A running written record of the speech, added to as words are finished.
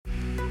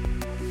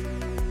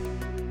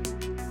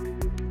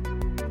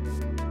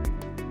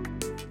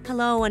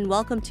Hello and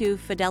welcome to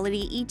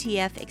Fidelity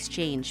ETF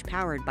Exchange,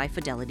 powered by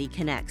Fidelity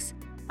Connects,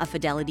 a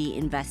Fidelity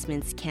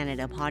Investments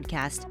Canada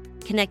podcast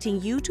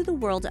connecting you to the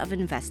world of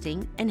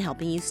investing and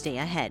helping you stay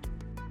ahead.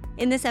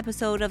 In this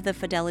episode of the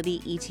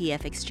Fidelity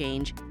ETF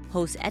Exchange,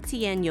 host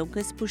Etienne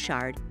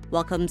Yokas-Bouchard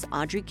welcomes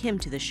Audrey Kim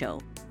to the show.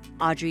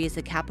 Audrey is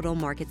a capital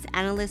markets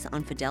analyst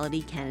on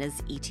Fidelity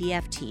Canada's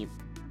ETF team.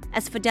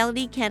 As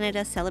Fidelity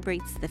Canada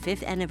celebrates the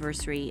 5th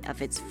anniversary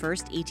of its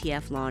first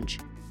ETF launch,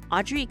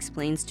 Audrey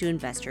explains to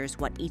investors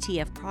what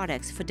ETF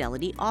products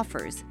Fidelity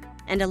offers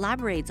and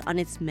elaborates on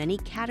its many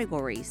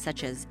categories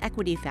such as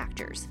equity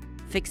factors,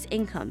 fixed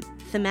income,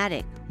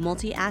 thematic,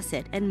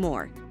 multi-asset, and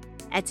more.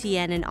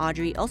 Etienne and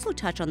Audrey also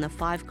touch on the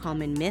 5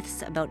 common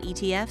myths about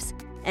ETFs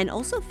and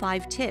also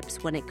 5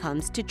 tips when it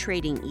comes to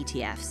trading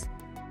ETFs.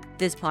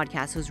 This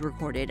podcast was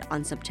recorded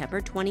on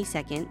September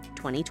 22nd,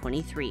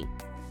 2023.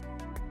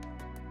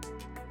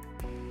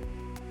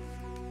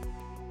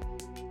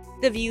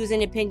 The views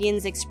and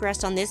opinions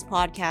expressed on this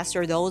podcast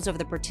are those of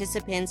the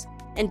participants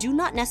and do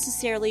not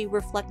necessarily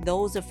reflect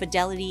those of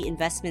Fidelity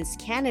Investments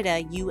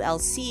Canada,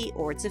 ULC,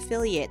 or its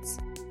affiliates.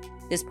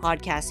 This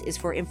podcast is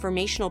for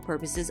informational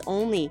purposes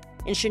only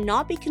and should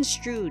not be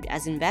construed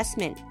as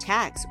investment,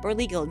 tax, or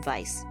legal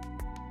advice.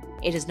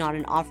 It is not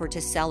an offer to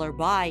sell or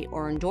buy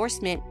or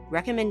endorsement,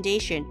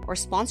 recommendation, or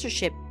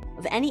sponsorship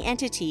of any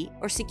entity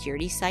or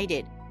security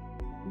cited.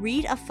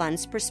 Read a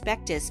fund's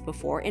prospectus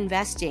before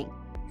investing.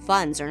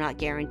 Funds are not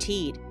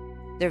guaranteed.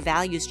 Their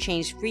values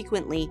change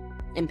frequently,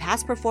 and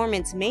past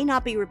performance may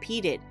not be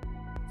repeated.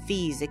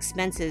 Fees,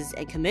 expenses,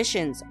 and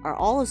commissions are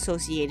all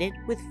associated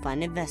with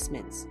fund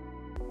investments.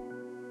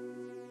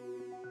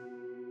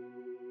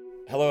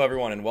 Hello,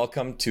 everyone, and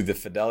welcome to the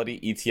Fidelity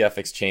ETF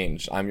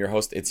Exchange. I'm your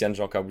host, Etienne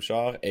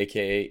Yokas-Bouchard,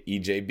 aka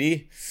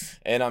EJB,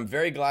 and I'm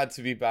very glad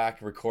to be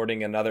back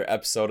recording another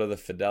episode of the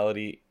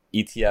Fidelity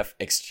ETF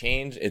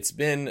Exchange. It's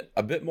been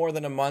a bit more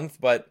than a month,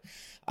 but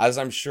as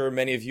I'm sure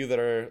many of you that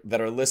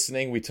are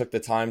listening, we took the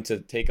time to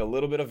take a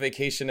little bit of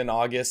vacation in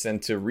August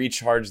and to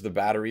recharge the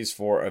batteries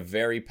for a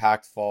very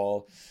packed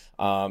fall.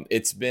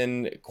 It's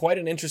been quite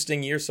an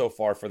interesting year so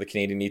far for the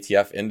Canadian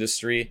ETF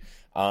industry.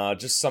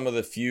 Just some of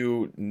the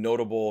few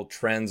notable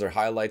trends or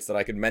highlights that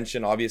I could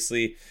mention.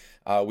 Obviously,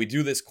 we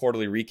do this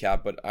quarterly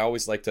recap, but I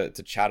always like to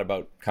chat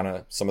about kind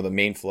of some of the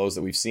main flows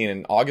that we've seen.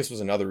 And August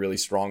was another really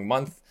strong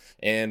month.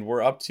 And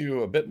we're up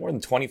to a bit more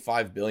than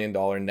 $25 billion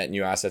net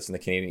new assets in the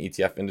Canadian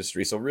ETF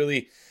industry. So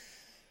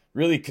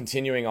really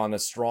continuing on a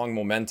strong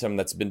momentum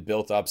that's been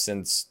built up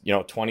since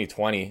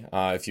 2020,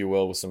 if you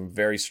will, with some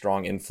very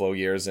strong inflow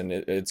years. And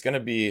it's going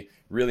to be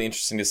really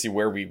interesting to see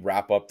where we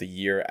wrap up the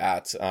year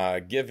at,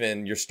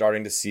 given you're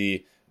starting to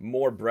see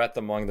more breadth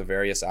among the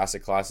various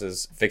asset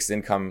classes, fixed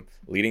income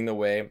leading the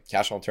way,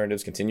 cash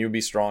alternatives continue to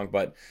be strong,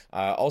 but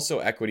also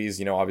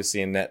equities,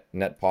 obviously in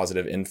net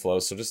positive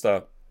inflows. So just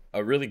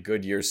a really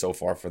good year so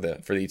far for the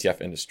ETF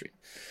industry.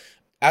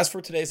 As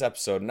for today's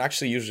episode, and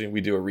actually usually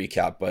we do a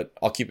recap, but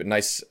I'll keep it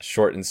nice,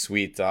 short, and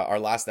sweet. Our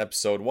last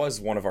episode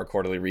was one of our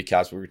quarterly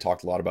recaps where we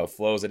talked a lot about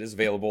flows. It is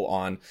available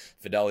on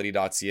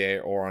fidelity.ca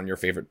or on your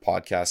favorite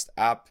podcast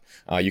app.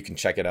 You can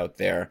check it out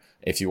there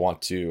if you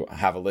want to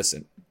have a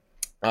listen.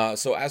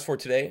 So as for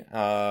today,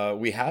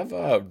 we have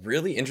a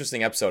really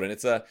interesting episode, and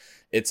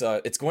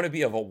it's going to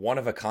be a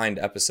one-of-a-kind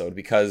episode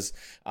because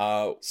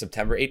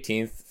September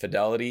 18th,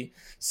 Fidelity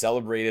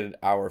celebrated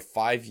our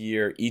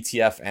 5-year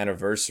ETF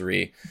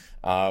anniversary.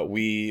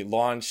 We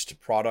launched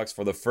products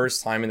for the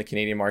first time in the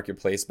Canadian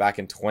marketplace back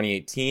in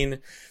 2018.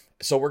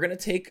 So we're going to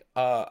take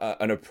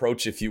an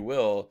approach, if you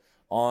will,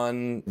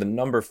 on the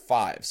number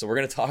 5. So we're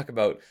going to talk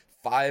about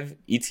 5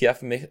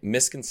 ETF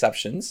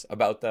misconceptions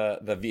about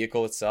the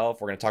vehicle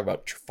itself. We're going to talk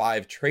about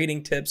 5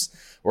 trading tips.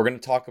 We're going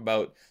to talk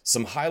about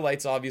some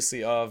highlights,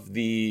 obviously, of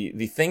the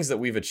things that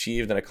we've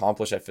achieved and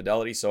accomplished at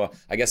Fidelity. So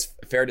I guess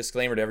fair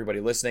disclaimer to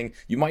everybody listening,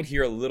 you might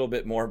hear a little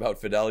bit more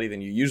about Fidelity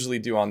than you usually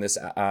do on this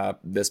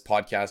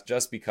podcast,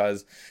 just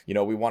because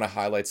we want to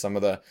highlight some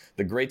of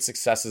the great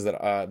successes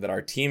that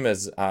our team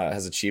has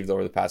achieved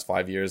over the past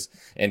 5 years,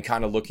 and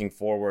kind of looking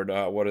forward,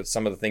 what are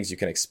some of the things you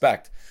can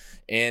expect.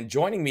 And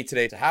joining me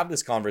today to have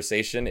this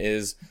conversation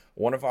is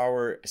one of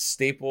our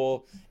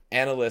staple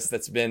analysts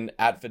that's been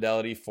at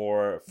Fidelity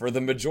for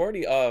the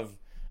majority of,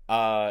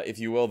 if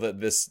you will,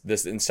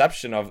 this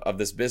inception of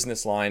this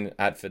business line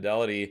at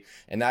Fidelity.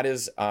 And that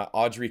is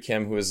Audrey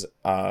Kim, who is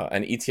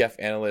an ETF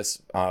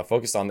analyst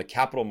focused on the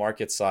capital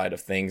market side of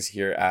things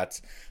here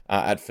at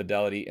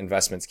Fidelity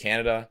Investments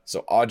Canada.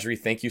 So Audrey,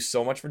 thank you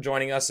so much for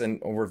joining us,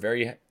 and we're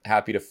very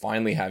happy to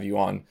finally have you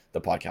on the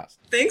podcast.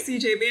 Thanks,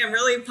 EJB. I'm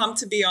really pumped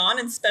to be on,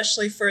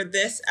 especially for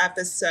this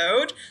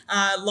episode.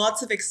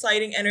 Lots of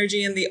exciting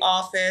energy in the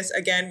office.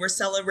 Again, we're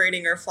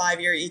celebrating our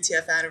 5-year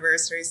ETF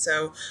anniversary,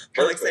 so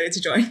really excited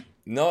to join.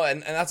 No,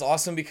 and that's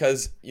awesome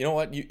because you know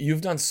what?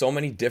 You've had so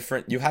many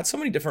different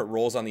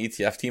roles on the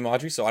ETF team,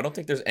 Audrey. So I don't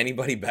think there's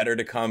anybody better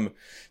to come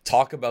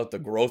talk about the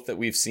growth that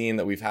we've seen,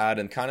 that we've had,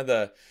 and kind of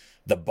the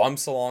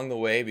bumps along the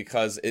way,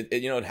 because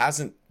it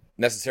hasn't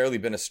necessarily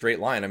been a straight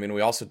line. I mean,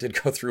 we also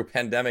did go through a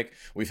pandemic.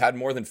 We've had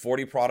more than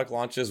 40 product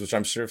launches, which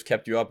I'm sure have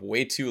kept you up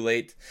way too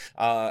late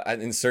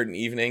in certain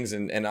evenings.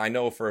 And I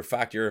know for a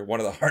fact you're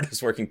one of the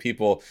hardest working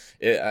people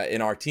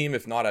in our team,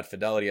 if not at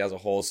Fidelity as a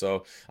whole.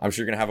 So I'm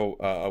sure you're going to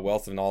have a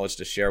wealth of knowledge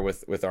to share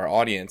with our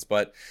audience.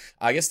 But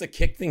I guess to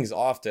kick things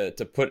off, to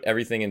put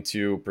everything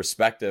into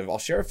perspective, I'll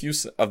share a few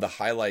of the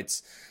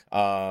highlights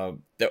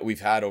that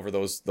we've had over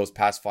those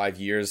past 5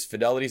 years.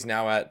 Fidelity's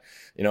now at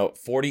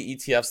 40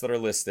 ETFs that are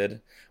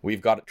listed.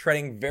 We've got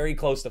trading very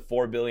close to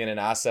 4 billion in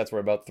assets. We're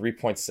about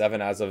 3.7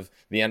 as of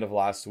the end of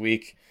last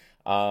week.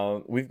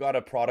 We've got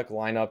a product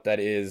lineup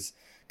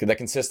that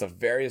consists of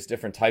various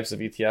different types of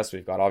ETFs.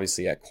 We've got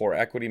obviously at core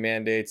equity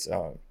mandates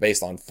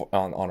based on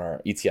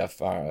our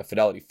ETF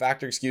Fidelity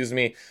Factor.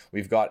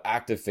 We've got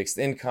active fixed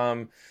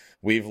income.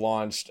 We've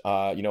launched,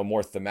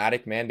 more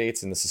thematic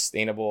mandates in the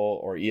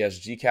sustainable or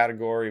ESG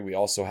category. We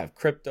also have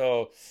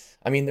crypto.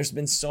 I mean, there's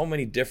been so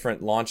many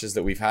different launches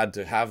that we've had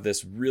to have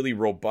this really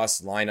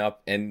robust lineup.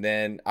 And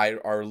then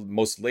our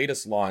most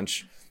latest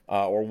launch,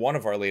 or one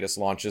of our latest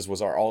launches,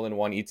 was our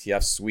all-in-one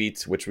ETF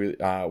suite, which we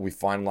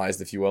finalized,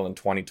 if you will, in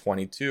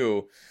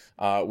 2022,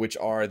 which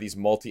are these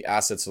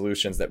multi-asset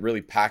solutions that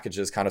really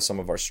packages kind of some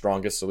of our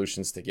strongest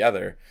solutions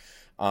together.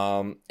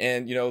 I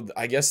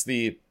guess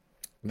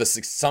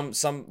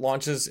some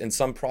launches in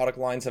some product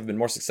lines have been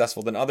more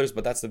successful than others,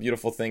 but that's the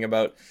beautiful thing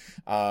about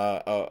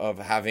of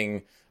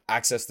having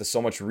access to so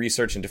much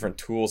research and different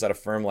tools at a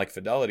firm like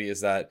Fidelity,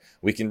 is that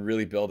we can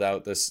really build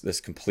out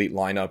this complete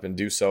lineup and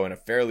do so in a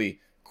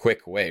fairly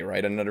quick way,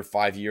 right? Another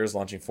 5 years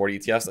launching 40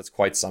 ETFs, that's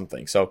quite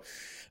something. So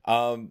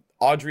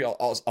Audrey,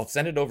 I'll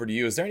send it over to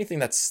you. Is there anything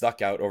that's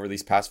stuck out over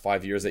these past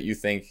 5 years that you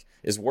think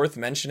is worth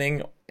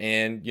mentioning?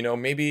 And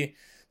maybe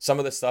some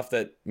of the stuff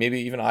that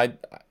maybe even I,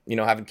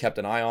 haven't kept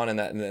an eye on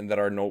and that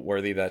are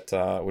noteworthy that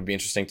would be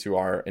interesting to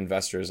our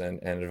investors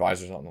and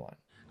advisors on the line.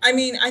 I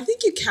mean, I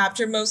think you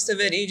captured most of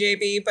it,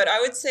 EJB, but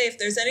I would say if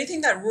there's anything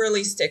that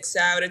really sticks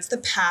out, it's the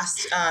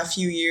past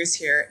few years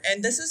here.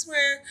 And this is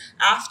where,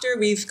 after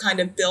we've kind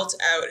of built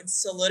out and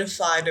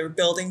solidified our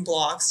building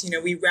blocks,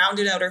 we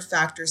rounded out our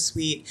factor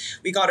suite.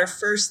 We got our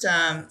first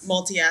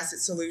multi-asset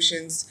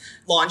solutions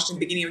launched in the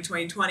beginning of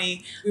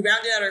 2020. We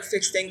rounded out our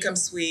fixed income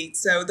suite.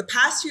 So the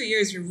past few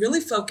years, we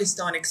really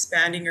focused on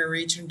expanding our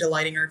reach and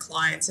delighting our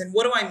clients. And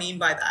what do I mean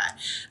by that?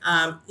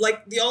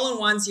 Like the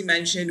all-in-ones you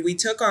mentioned, we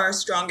took our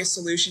strongest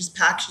solutions,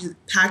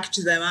 package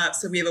them up.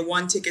 So we have a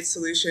one ticket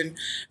solution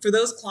for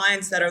those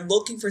clients that are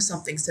looking for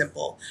something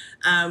simple.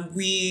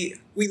 We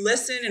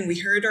listened and we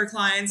heard our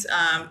clients.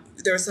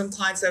 There were some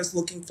clients that was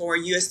looking for a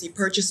USD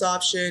purchase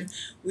option.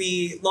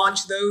 We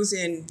launched those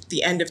in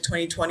the end of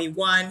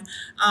 2021.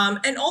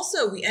 And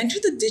also we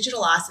entered the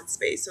digital asset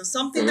space. So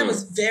something that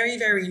was very,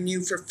 very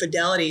new for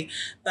Fidelity,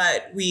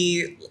 but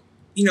we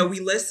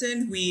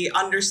listened, we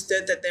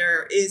understood that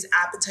there is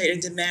appetite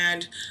and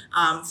demand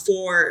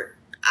for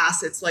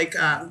assets like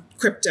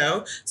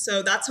crypto.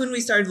 So that's when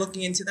we started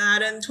looking into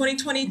that. And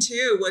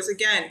 2022 was,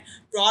 again,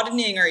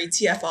 broadening our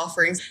ETF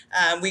offerings.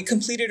 We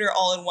completed our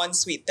all-in-one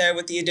suite there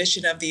with the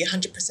addition of the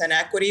 100%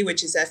 equity,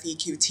 which is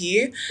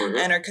FEQT,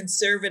 and our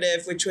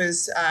conservative, which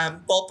was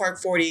Ballpark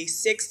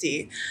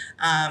 4060,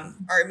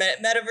 our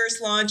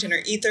metaverse launch and our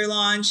Ether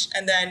launch.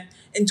 And then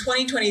in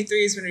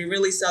 2023 is when we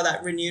really saw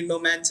that renewed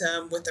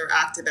momentum with our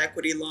active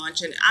equity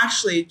launch. And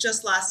actually,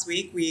 just last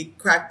week, we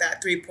cracked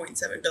that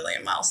 3.7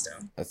 billion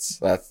milestone.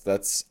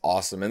 That's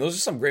awesome. And those are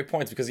some great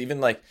points, because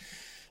even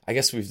I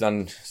guess we've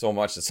done so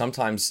much that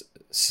sometimes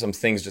some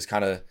things just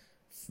kind of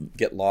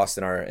get lost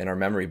in our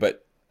memory.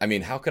 But I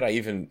mean, how could I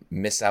even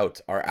miss out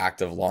our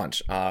active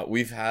launch?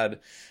 We've had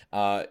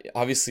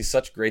obviously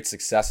such great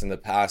success in the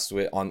past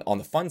on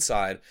the fund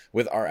side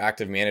with our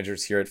active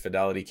managers here at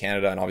Fidelity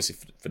Canada, and obviously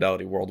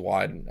Fidelity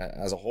worldwide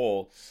as a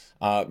whole.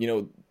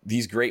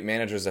 These great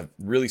managers have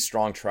really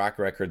strong track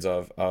records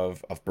of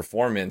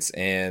performance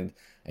and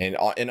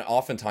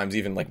oftentimes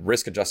even like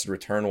risk adjusted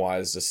return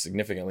wise, just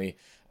significantly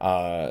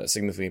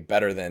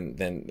better than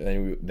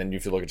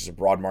if you look at just a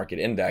broad market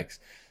index.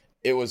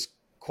 It was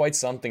quite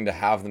something to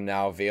have them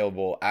now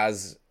available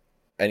as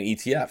an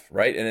ETF,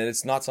 right? And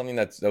it's not something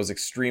that was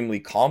extremely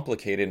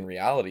complicated in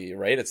reality,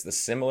 right? It's the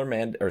same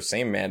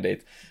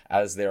mandate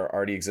as they're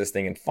already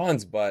existing in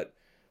funds, but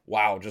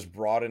wow, just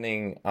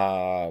broadening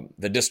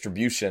the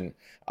distribution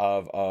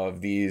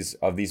of these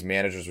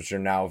managers, which are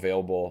now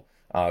available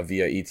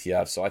via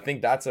ETF. So I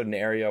think that's an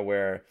area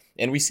where,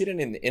 and we see it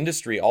in the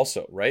industry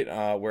also, right?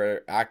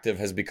 Where active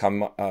has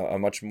become a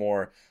much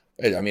more,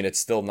 I mean, it's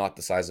still not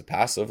the size of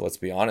passive, let's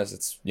be honest.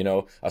 It's,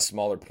 a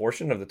smaller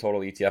portion of the total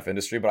ETF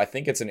industry, but I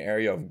think it's an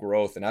area of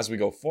growth. And as we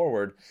go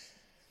forward,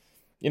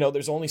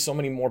 there's only so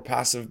many more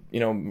passive,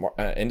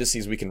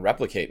 indices we can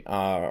replicate,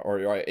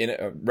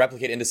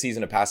 replicate indices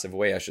in a passive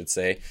way, I should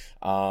say.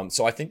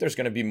 So I think there's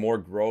going to be more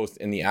growth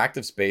in the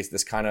active space,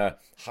 this kind of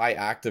high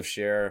active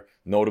share,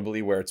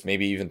 notably where it's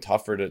maybe even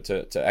tougher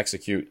to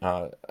execute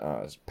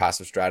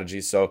passive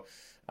strategies. So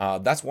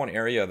that's one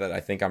area that I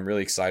think I'm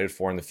really excited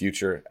for in the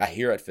future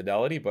here at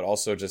Fidelity, but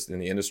also just in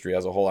the industry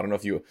as a whole. I don't know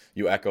if you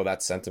echo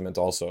that sentiment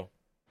also.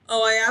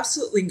 Oh, I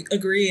absolutely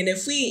agree. And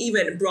if we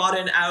even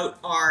broaden out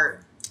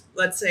our,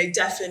 let's say,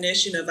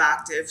 definition of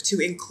active to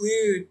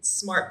include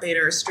smart beta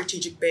or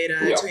strategic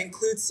beta, to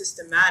include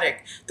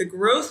systematic, the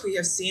growth we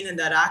have seen in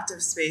that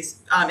active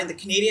space in the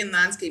Canadian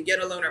landscape, yet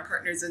alone our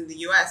partners in the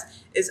US,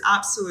 is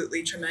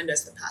absolutely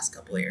tremendous the past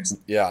couple of years.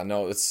 Yeah,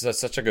 no, it's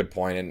such a good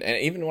point. And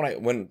even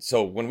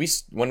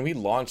when we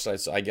launched,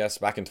 I guess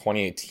back in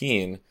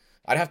 2018,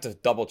 I'd have to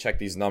double check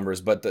these numbers,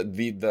 but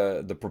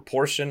the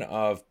proportion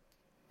of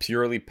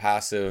purely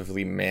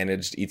passively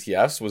managed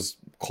ETFs was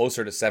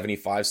closer to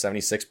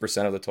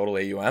 75-76% of the total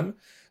AUM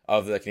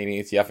of the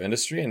Canadian ETF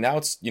industry. And now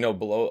it's,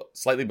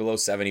 slightly below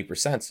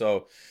 70%.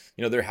 So,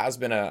 there has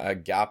been a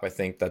gap, I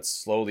think, that's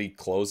slowly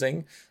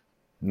closing.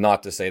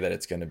 Not to say that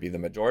it's going to be the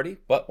majority,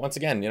 but once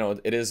again,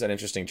 it is an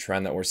interesting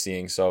trend that we're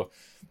seeing. So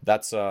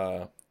that's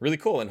really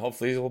cool. And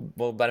hopefully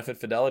will benefit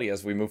Fidelity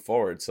as we move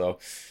forward. So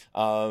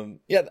I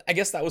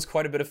guess that was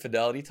quite a bit of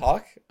Fidelity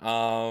talk.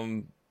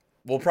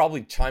 We'll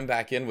probably chime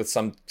back in with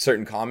some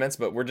certain comments,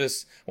 but we're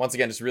just, once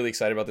again, just really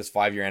excited about this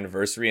 5-year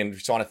anniversary. And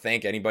just want to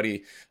thank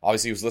anybody,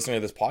 obviously, who's listening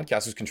to this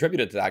podcast, who's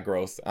contributed to that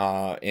growth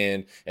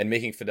and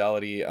making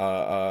Fidelity,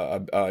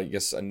 I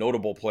guess, a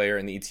notable player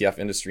in the ETF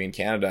industry in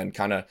Canada. And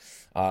kind of,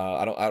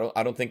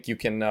 I don't think you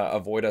can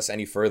avoid us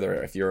any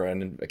further if you're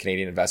a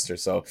Canadian investor.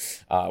 So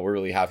we're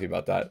really happy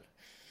about that.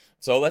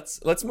 So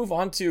let's move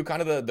on to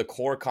kind of the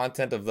core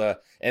content of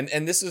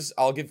and this is,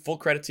 I'll give full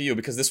credit to you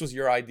because this was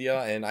your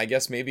idea. And I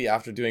guess maybe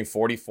after doing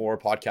 44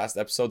 podcast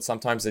episodes,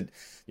 sometimes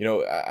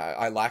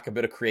I lack a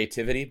bit of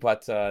creativity,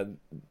 but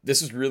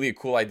this is really a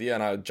cool idea.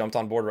 And I jumped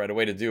on board right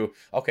away to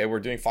we're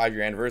doing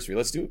 5-year anniversary.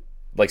 Let's do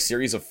like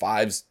series of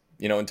 5s,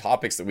 and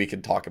topics that we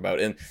could talk about.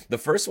 And the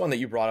first one that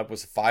you brought up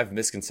was 5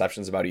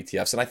 misconceptions about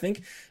ETFs. And I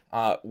think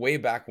way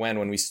back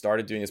when we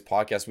started doing this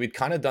podcast, we'd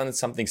kind of done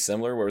something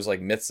similar where it was like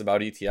myths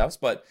about ETFs,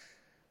 but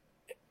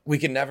we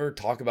can never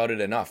talk about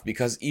it enough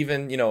because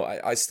even,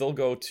 I still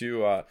go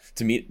to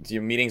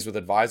meetings with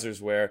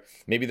advisors where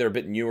maybe they're a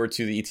bit newer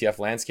to the ETF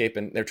landscape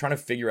and they're trying to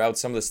figure out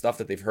some of the stuff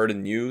that they've heard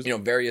in news,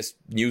 various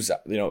news,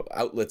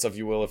 outlets, if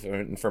you will, of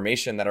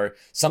information that are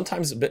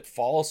sometimes a bit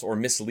false or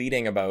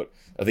misleading about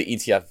the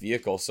ETF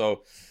vehicle.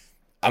 So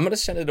I'm going to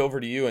send it over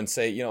to you and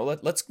say,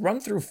 let's run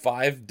through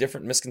 5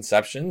 different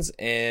misconceptions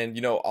and,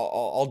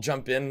 I'll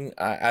jump in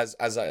as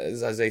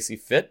I see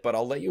fit, but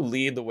I'll let you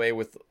lead the way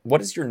with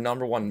what is your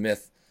number one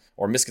myth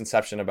or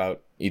misconception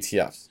about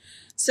ETFs?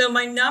 So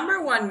my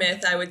number one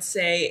myth, I would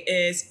say,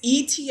 is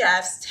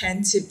ETFs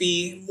tend to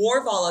be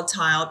more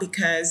volatile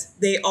because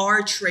they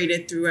are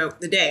traded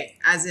throughout the day,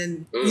 as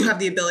in you have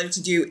the ability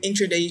to do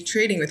intraday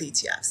trading with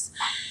ETFs.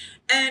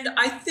 And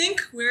I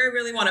think where I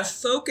really want to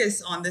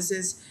focus on this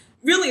is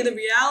really the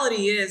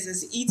reality is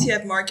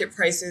ETF market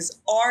prices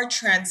are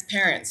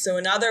transparent. So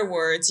in other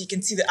words, you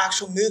can see the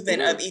actual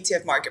movement of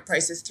ETF market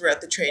prices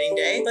throughout the trading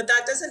day, but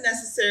that doesn't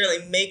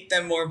necessarily make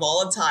them more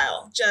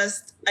volatile,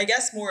 just, I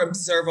guess, more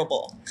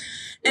observable.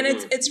 And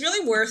it's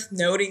really worth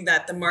noting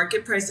that the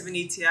market price of an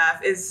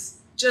ETF is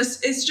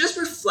just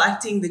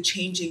reflecting the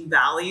changing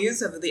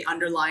values of the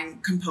underlying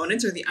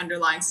components or the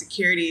underlying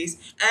securities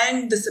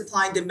and the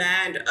supply and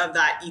demand of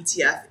that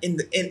ETF in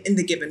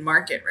the given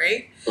market,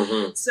 right?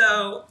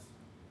 So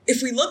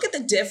if we look at the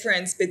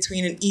difference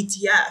between an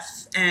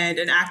ETF and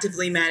an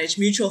actively managed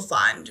mutual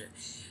fund,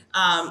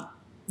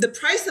 the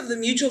price of the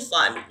mutual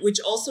fund, which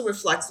also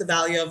reflects the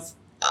value of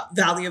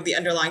the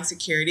underlying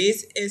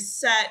securities, is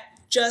set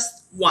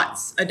just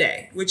once a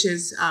day, which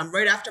is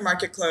right after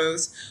market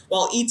close,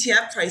 while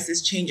ETF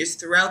prices changes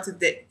throughout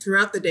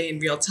the day in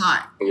real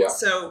time. Yeah.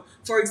 So,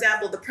 for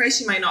example, the price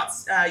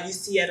you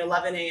see at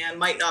 11 a.m.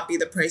 might not be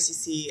the price you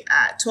see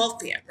at 12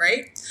 p.m.,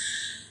 right?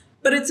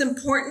 But it's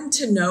important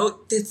to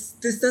note this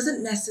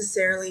doesn't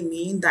necessarily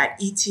mean that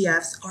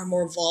ETFs are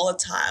more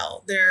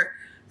volatile. Their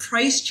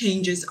price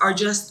changes are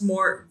just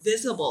more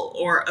visible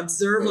or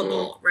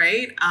observable,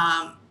 right?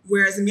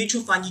 Whereas a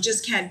mutual fund, you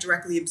just can't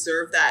directly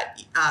observe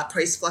that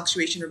price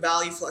fluctuation or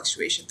value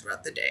fluctuation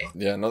throughout the day.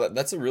 Yeah, no,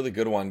 that's a really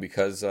good one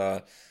because,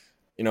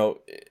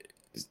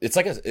 it's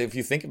like if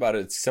you think about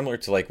it, it's similar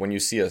to like when you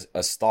see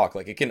a stock,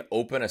 like it can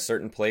open a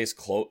certain place,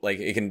 like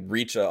it can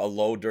reach a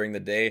low during the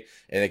day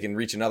and it can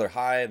reach another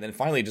high and then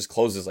finally it just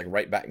closes like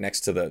right back next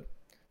to the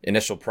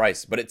initial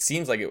price. But it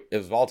seems like it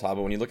was volatile.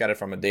 But when you look at it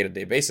from a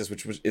day-to-day basis,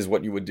 which is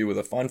what you would do with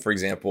a fund, for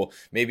example,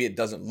 maybe it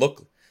doesn't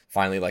look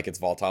finally like it's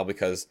volatile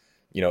because,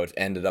 it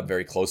ended up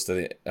very close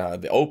to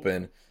the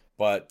open,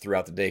 but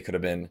throughout the day could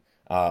have been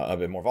a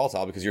bit more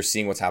volatile because you're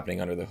seeing what's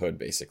happening under the hood,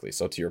 basically.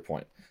 So to your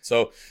point.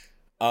 So,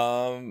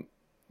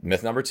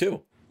 myth number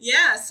 2.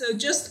 Yeah, so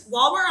just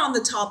while we're on the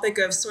topic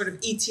of sort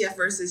of ETF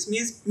versus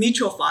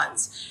mutual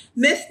funds,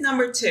 myth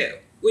number 2,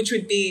 which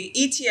would be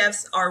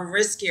ETFs are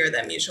riskier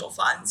than mutual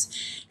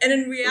funds. And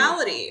in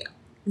reality,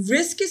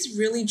 risk is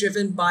really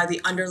driven by the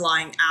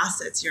underlying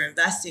assets you're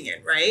investing in,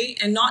 right?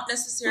 And not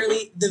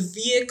necessarily the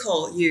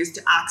vehicle used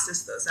to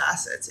access those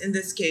assets. In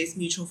this case,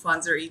 mutual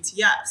funds or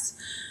ETFs.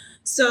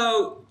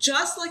 So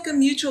just like a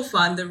mutual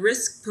fund, the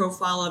risk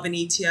profile of an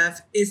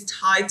ETF is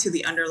tied to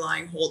the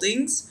underlying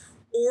holdings,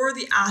 or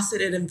the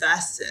asset it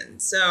invests in.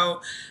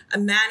 So a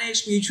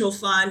managed mutual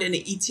fund and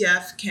an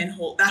ETF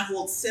that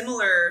holds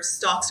similar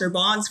stocks or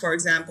bonds, for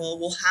example,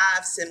 will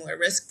have similar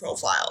risk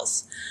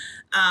profiles.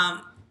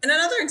 And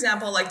another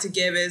example I like to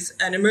give is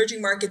an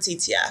emerging markets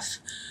ETF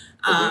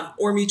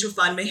or mutual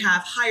fund may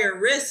have higher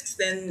risks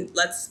than,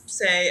 let's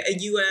say, a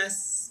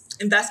US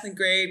investment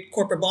grade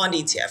corporate bond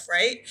ETF,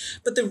 right?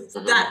 But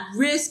that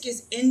risk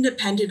is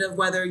independent of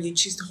whether you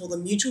choose to hold a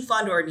mutual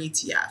fund or an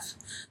ETF.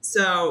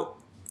 So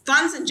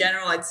funds in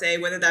general, I'd say,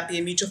 whether that be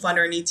a mutual fund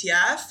or an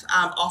ETF,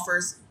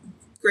 offers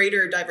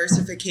greater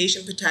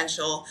diversification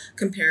potential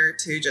compared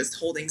to just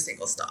holding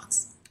single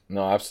stocks.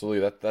 No,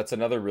 absolutely. That's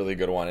another really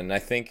good one. And I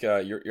think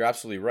you're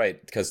absolutely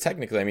right, because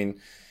technically, I mean,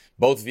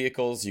 both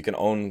vehicles, you can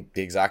own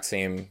the exact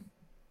same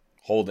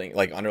holding,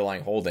 like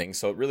underlying holding.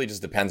 So it really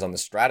just depends on the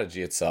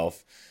strategy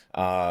itself,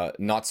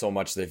 not so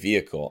much the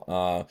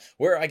vehicle.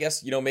 Where I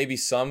guess, maybe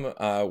some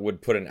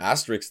would put an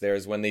asterisk there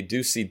is when they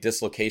do see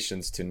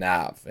dislocations to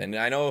NAV. And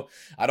I know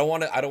I don't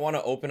want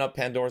to open up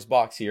Pandora's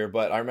box here,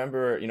 but I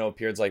remember,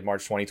 periods like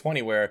March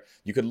 2020 where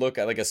you could look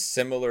at like a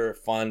similar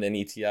fund and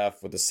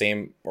ETF with the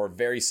same or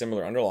very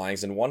similar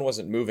underlyings, and one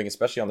wasn't moving,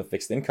 especially on the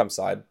fixed income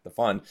side, the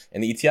fund,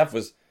 and the ETF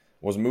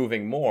was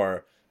moving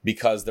more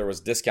because there was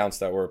discounts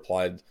that were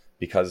applied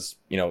because,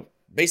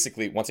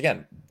 basically, once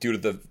again, due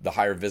to the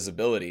higher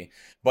visibility.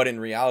 But in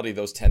reality,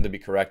 those tend to be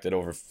corrected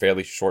over a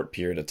fairly short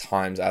period of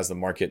times as the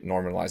market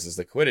normalizes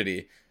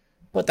liquidity.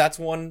 But that's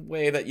one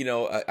way that,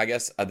 I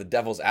guess the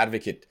devil's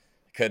advocate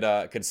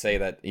could say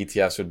that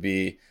ETFs would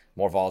be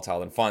more volatile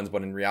than funds.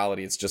 But in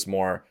reality, it's just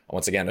more,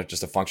 once again,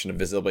 just a function of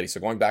visibility. So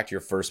going back to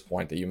your first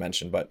point that you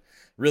mentioned, but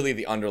really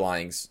the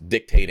underlyings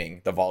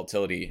dictating the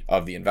volatility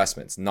of the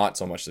investments, not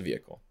so much the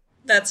vehicle.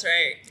 That's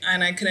right.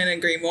 And I couldn't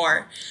agree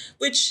more.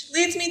 Which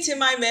leads me to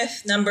my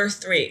myth number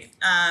 3.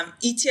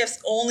 ETFs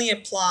only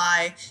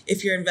apply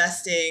if you're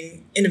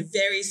investing in a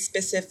very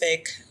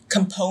specific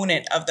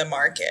component of the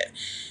market.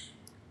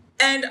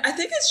 And I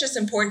think it's just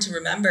important to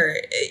remember,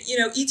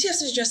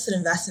 ETFs is just an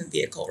investment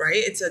vehicle, right?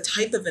 It's a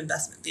type of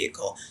investment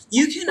vehicle.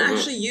 You can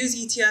actually use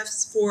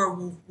ETFs for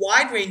a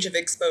wide range of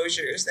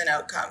exposures and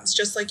outcomes,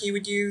 just like you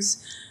would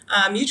use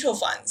mutual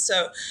funds.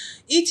 So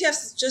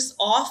ETFs just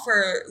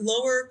offer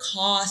lower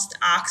cost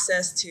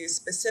access to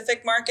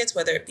specific markets,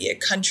 whether it be a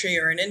country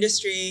or an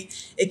industry.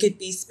 It could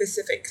be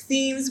specific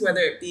themes,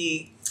 whether it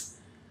be,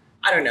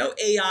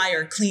 AI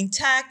or clean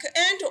tech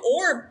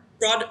or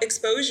broad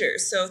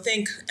exposures. So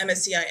think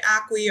MSCI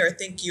ACWI or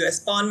think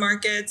US bond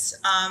markets,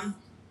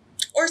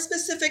 or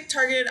specific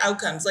targeted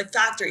outcomes like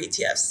factor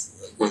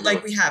ETFs,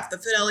 like we have the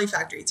Fidelity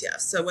factor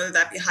ETFs. So whether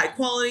that be high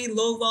quality,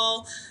 low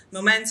vol,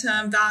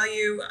 momentum,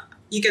 value,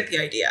 you get the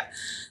idea.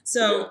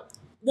 So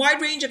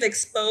wide range of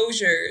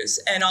exposures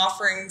and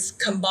offerings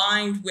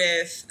combined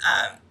with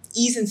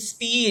ease and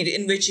speed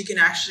in which you can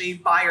actually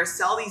buy or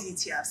sell these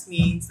ETFs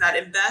means that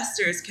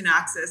investors can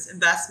access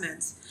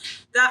investments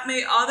that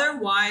may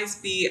otherwise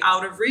be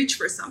out of reach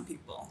for some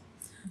people.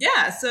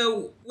 Yeah,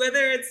 so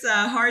whether it's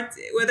a hard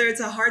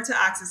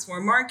to access for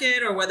a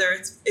market, or whether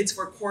it's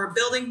for core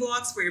building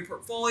blocks for your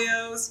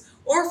portfolios,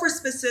 or for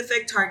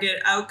specific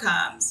target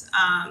outcomes,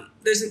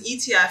 there's an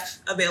ETF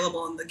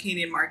available in the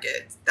Canadian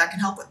market that can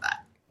help with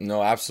that.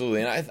 No,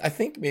 absolutely. And I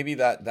think maybe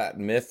that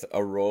myth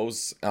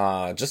arose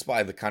just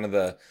by the kind of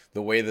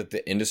the way that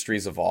the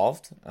industry's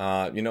evolved.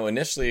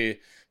 Initially,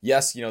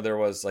 yes, there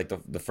was like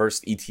the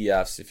first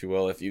ETFs, if you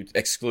will, if you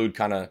exclude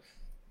kind of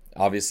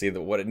obviously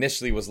what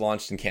initially was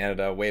launched in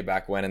Canada way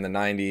back when in the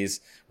 90s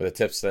with the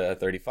tips to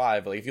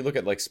 35. Like if you look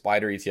at like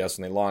Spider ETFs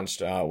when they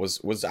launched,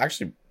 was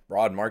actually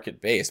broad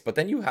market based. But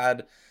then you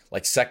had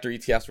like sector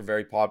ETFs were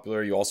very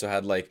popular. You also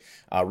had like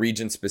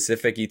region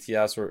specific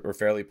ETFs were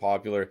fairly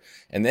popular.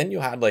 And then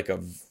you had like a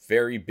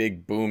very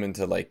big boom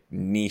into like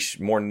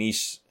more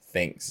niche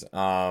things,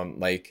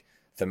 like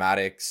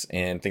thematics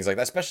and things like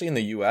that, especially in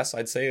the US.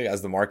 I'd say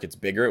as the market's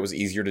bigger, it was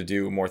easier to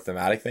do more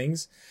thematic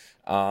things.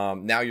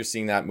 Now you're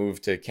seeing that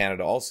move to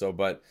Canada also,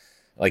 but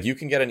like you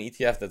can get an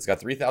ETF that's got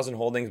 3,000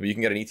 holdings, but you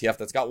can get an ETF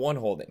that's got one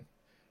holding,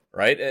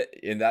 right?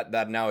 And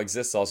that now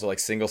exists also, like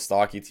single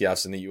stock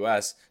ETFs in the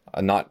US,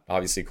 not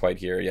obviously quite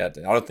here yet.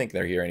 I don't think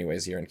they're here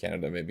anyways here in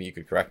Canada. Maybe you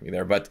could correct me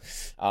there, but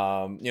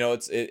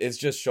it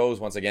just shows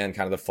once again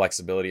kind of the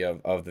flexibility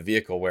of the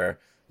vehicle where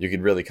you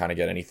could really kind of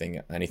get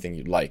anything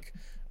you'd like.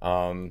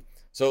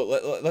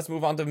 So let's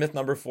move on to myth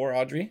number 4,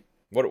 Audrey.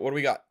 What do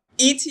we got?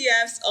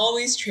 ETFs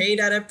always trade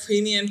at a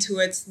premium to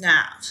its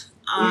NAV.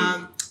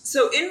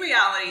 So in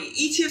reality,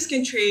 ETFs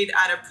can trade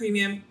at a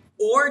premium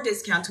or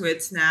discount to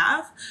its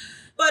NAV.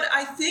 But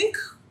I think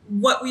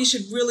what we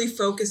should really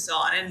focus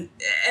on, and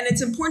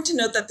it's important to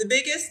note that the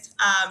biggest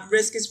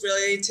risk is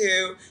related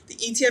to the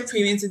ETF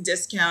premiums and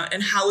discount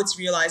and how it's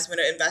realized when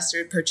an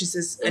investor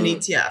purchases an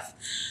ETF.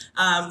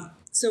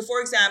 So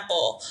for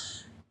example,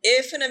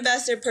 if an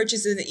investor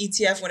purchases an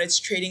ETF when it's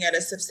trading at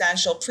a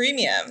substantial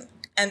premium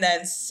and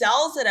then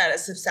sells it at a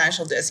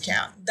substantial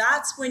discount,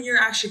 that's when you're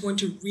actually going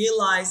to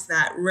realize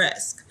that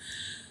risk.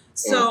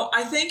 So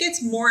I think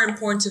it's more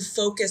important to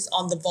focus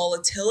on the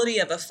volatility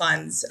of a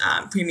fund's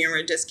premium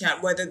or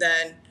discount rather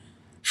than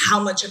how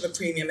much of a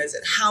premium is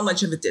it? How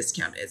much of a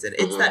discount is it?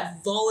 It's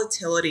that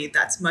volatility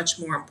that's much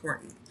more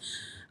important.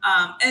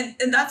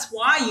 And that's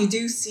why you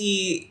do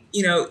see,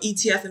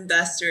 ETF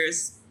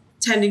investors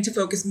tending to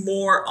focus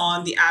more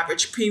on the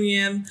average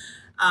premium.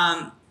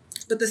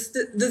 But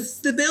the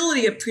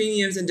stability of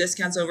premiums and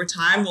discounts over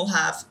time will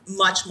have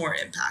much more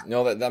impact.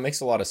 No, that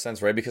makes a lot of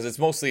sense, right? Because it's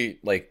mostly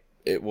like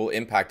it will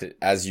impact it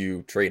as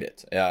you trade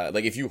it.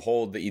 Like if you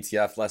hold the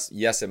ETF less,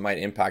 yes, it might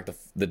impact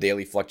the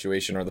daily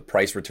fluctuation or the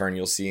price return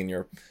you'll see in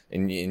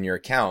your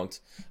account.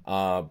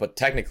 But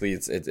technically,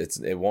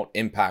 it won't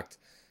impact.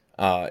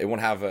 It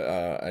won't have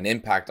an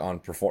impact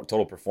on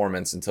total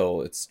performance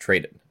until it's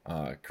traded.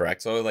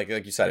 Correct. So like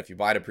you said, if you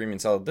buy at a premium,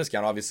 sell at a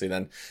discount, obviously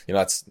then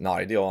that's not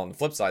ideal. On the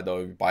flip side, though,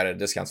 if you buy it at a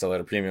discount, sell it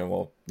at a premium,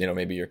 well,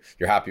 maybe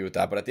you're happy with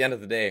that. But at the end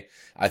of the day,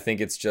 I think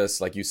it's just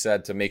like you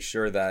said, to make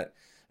sure that,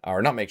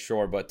 or not make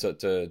sure, but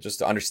to just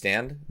to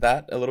understand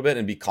that a little bit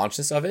and be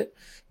conscious of it.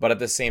 But at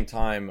the same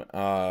time,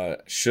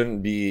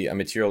 shouldn't be a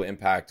material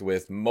impact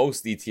with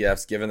most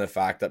ETFs, given the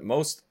fact that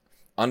most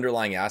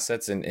underlying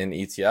assets in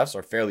ETFs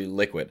are fairly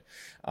liquid,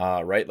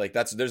 right? Like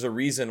there's a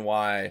reason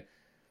why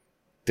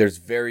there's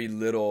very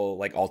little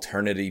like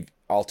alternative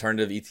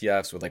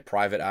ETFs with like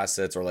private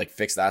assets or like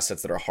fixed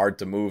assets that are hard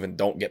to move and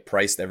don't get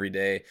priced every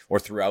day or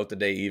throughout the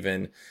day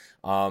even.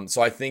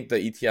 So I think the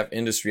ETF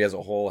industry as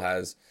a whole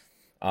has,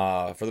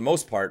 for the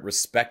most part,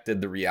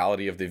 respected the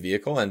reality of the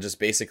vehicle and just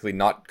basically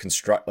not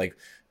construct like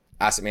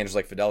asset managers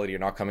like Fidelity are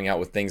not coming out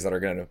with things that are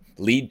going to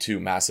lead to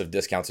massive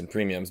discounts and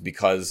premiums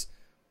because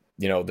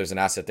there's an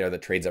asset there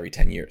that trades every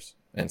 10 years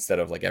instead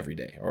of like every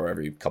day or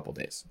every couple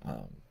days.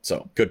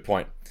 So good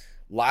point.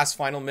 Last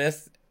final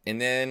myth, and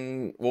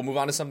then we'll move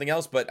on to something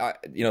else. But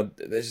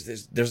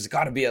there's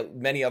got to be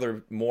many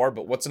other more.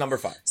 But what's number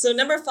 5? So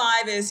number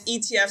 5 is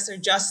ETFs are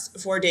just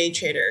for day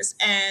traders,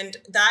 and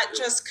that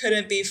just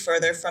couldn't be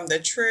further from the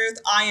truth.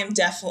 I am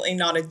definitely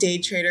not a day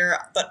trader,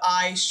 but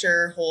I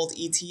sure hold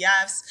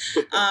ETFs.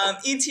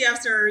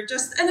 ETFs are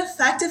just an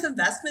effective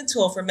investment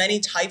tool for many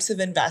types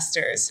of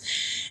investors.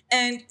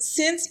 And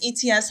since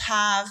ETFs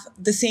have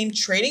the same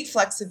trading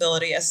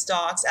flexibility as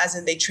stocks, as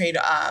in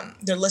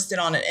they're listed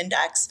on an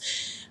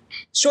index,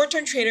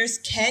 short-term traders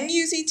can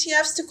use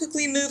ETFs to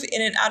quickly move in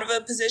and out of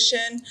a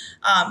position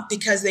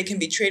because they can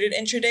be traded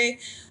intraday.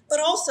 But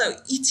also,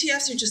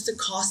 ETFs are just a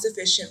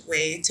cost-efficient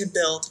way to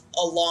build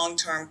a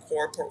long-term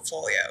core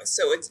portfolio.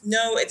 So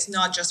it's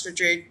not just for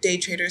day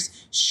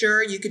traders.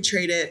 Sure, you could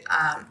trade it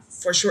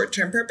for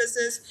short-term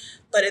purposes,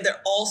 but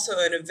they're also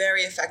a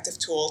very effective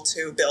tool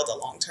to build a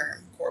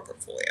long-term core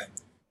portfolio.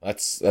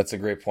 That's a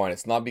great point.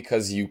 It's not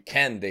because you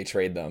can day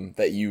trade them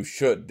that you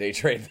should day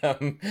trade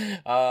them.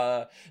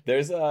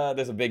 There's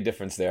a big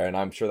difference there, and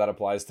I'm sure that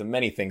applies to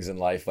many things in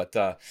life. But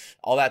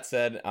all that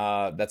said,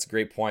 that's a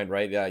great point,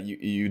 right?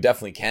 You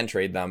definitely can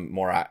trade them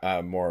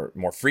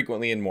more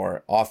frequently and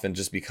more often,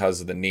 just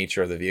because of the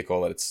nature of the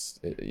vehicle that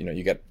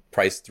you get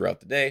priced throughout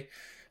the day.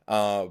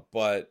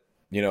 But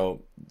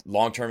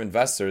long-term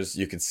investors,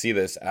 you could see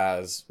this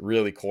as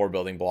really core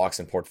building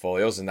blocks in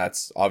portfolios, and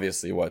that's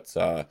obviously what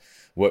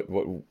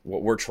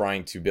we're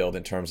trying to build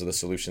in terms of the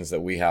solutions that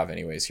we have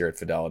anyways here at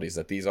Fidelity, is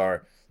that these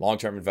are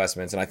long-term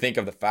investments. And I think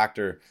of the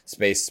factor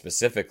space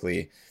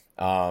specifically,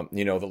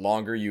 the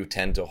longer you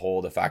tend to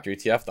hold a factor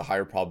ETF, the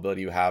higher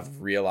probability you have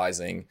of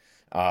realizing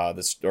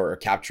this or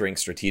capturing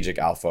strategic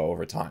alpha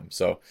over time.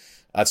 So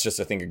that's just,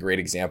 I think, a great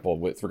example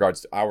with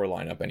regards to our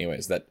lineup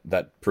anyways,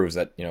 that proves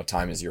that,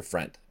 time is your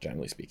friend,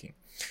 generally speaking.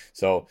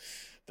 So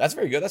that's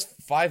very good. That's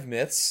 5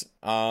 myths.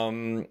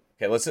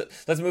 Okay, let's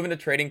move into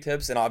trading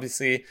tips. And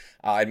obviously,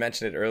 I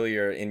mentioned it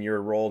earlier, in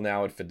your role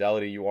now at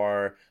Fidelity, you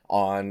are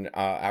on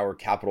our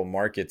capital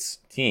markets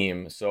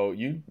team. So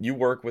you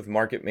work with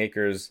market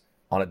makers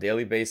on a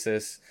daily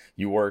basis.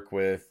 You work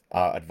with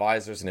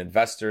advisors and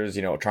investors,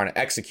 trying to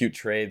execute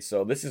trades.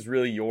 So this is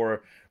really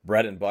your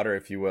bread and butter,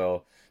 if you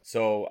will.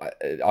 So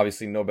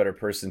obviously no better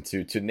person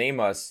to name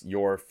us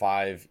your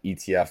 5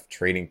 ETF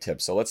trading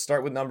tips. So let's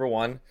start with number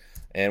 1.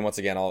 And once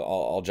again,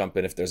 I'll jump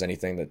in if there's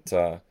anything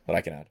that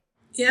I can add.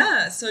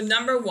 Yeah. So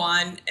number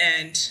 1,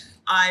 and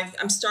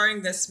I'm starting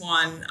with this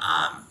one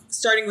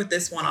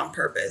on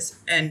purpose,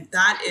 and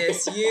that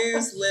is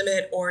use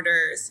limit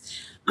orders.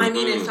 I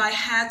mean, if I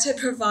had to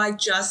provide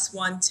just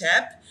one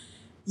tip,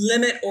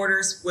 limit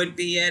orders would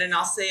be it. And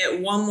I'll say it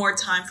one more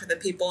time for the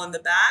people in the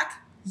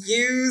back.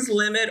 Use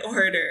limit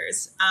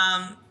orders.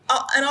 And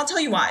I'll tell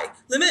you why.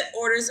 Limit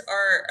orders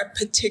are a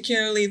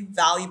particularly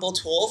valuable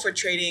tool for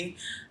trading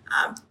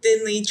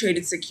thinly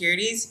traded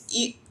securities,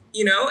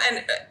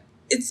 and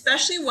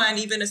especially when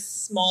even a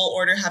small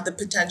order have the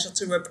potential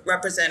to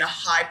represent a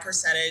high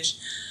percentage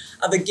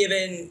of a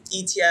given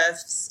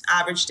ETF's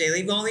average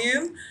daily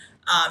volume.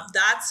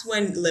 That's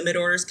when limit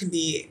orders can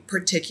be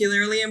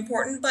particularly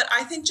important. But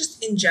I think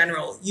just in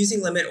general,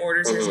 using limit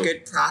orders is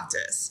good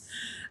practice.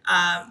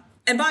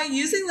 And by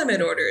using limit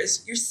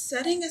orders, you're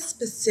setting a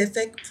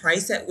specific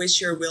price at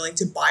which you're willing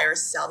to buy or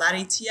sell that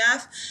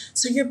ETF.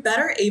 So you're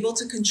better able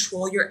to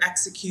control your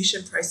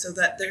execution price so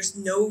that there's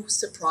no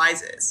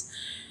surprises.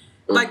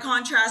 By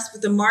contrast,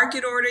 with the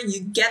market order,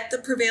 you get the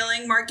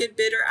prevailing market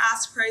bid or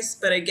ask price,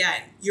 but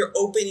again, you're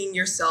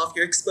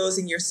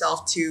exposing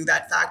yourself to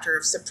that factor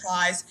of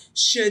surprise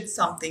should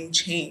something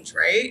change,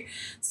 right?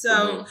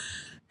 So,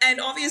 and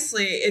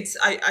obviously,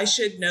 I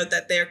should note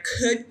that there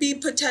could be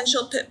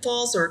potential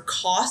pitfalls or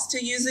costs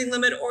to using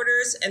limit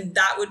orders, and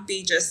that would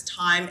be just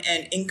time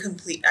and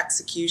incomplete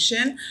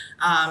execution.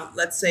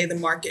 Let's say the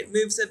market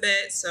moves a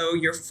bit, so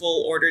your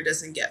full order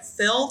doesn't get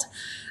filled.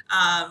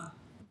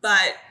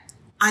 But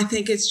I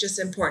think it's just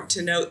important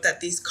to note that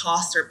these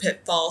costs or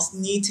pitfalls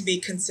need to be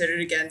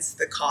considered against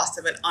the cost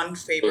of an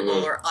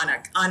unfavorable or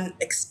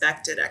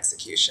unexpected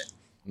execution.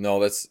 No,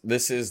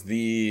 this is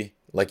the,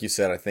 like you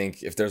said, I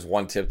think if there's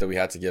one tip that we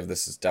had to give,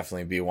 this is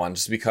definitely be one,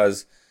 just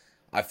because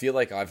I feel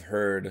like I've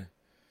heard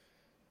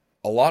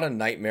a lot of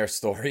nightmare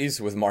stories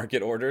with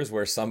market orders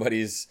where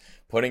somebody's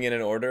putting in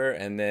an order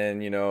and then,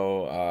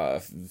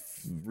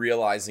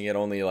 realizing it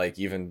only like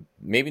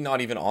maybe not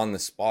even on the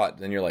spot.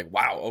 Then you're like,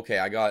 wow, okay,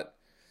 I got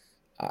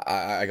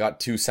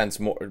 2 cents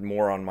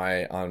more on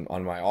my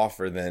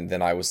offer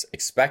than I was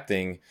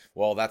expecting.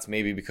 Well, that's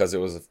maybe because it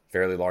was a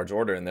fairly large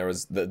order, and there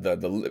was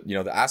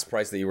the ask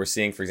price that you were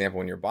seeing, for example,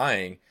 when you're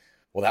buying.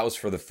 Well, that was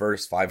for the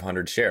first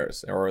 500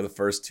 shares or the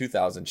first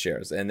 2,000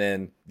 shares, and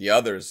then the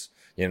others.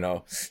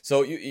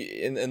 So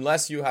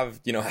unless you have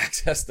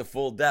access to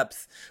full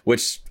depth,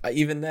 which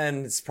even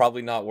then it's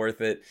probably not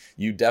worth it.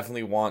 You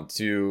definitely want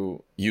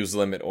to use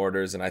limit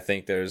orders, and I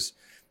think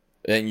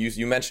and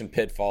you mentioned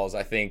pitfalls.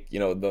 I think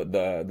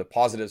the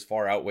positives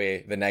far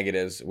outweigh the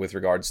negatives with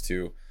regards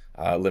to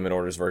limit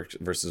orders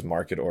versus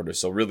market orders.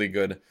 So really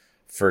good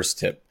first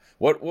tip.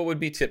 What would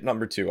be tip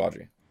number 2,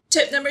 Audrey?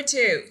 Tip number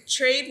 2,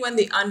 trade when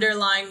the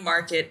underlying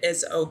market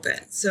is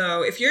open.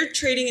 So if you're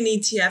trading an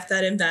ETF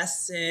that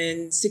invests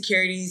in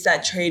securities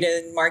that trade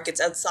in markets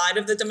outside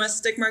of the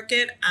domestic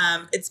market,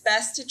 it's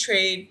best to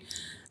trade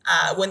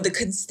when the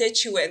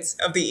constituents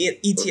of the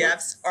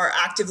ETFs are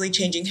actively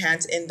changing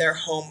hands in their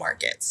home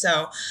market.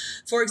 So,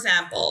 for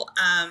example,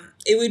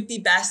 it would be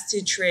best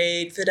to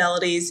trade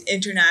Fidelity's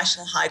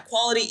International High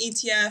Quality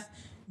ETF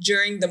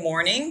during the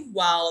morning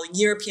while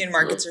European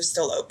markets are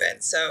still open.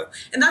 So,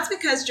 and that's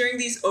because during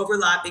these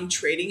overlapping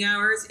trading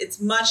hours,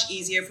 it's much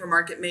easier for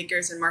market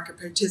makers and market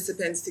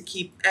participants to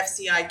keep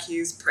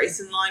FCIQ's price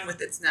in line with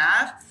its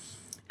NAV,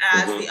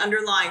 as the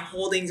underlying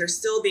holdings are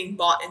still being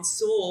bought and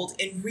sold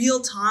in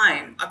real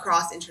time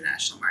across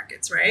international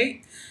markets,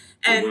 right?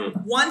 And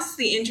once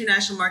the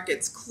international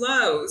markets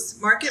close,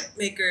 market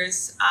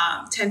makers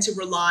tend to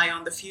rely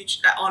on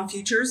on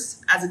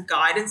futures as a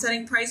guide in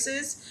setting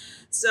prices.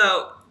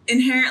 So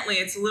inherently,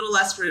 it's a little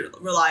less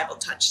reliable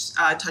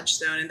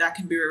touchstone, and that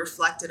can be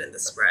reflected in the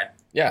spread.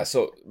 Yeah.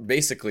 So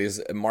basically,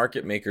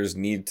 market makers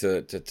need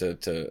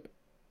to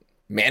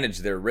manage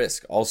their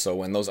risk also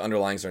when those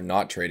underlyings are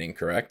not trading,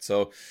 correct?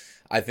 So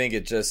I think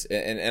it just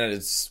and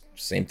it's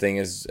same thing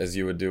as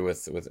you would do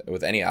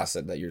with any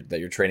asset that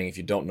you're trading. If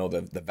you don't know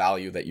the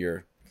value that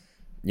you're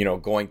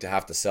going to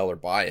have to sell or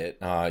buy it,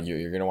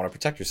 you're going to want to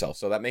protect yourself.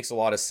 So that makes a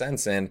lot of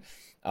sense. And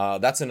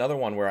that's another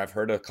one where I've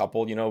heard a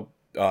couple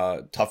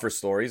tougher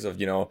stories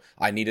of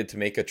I needed to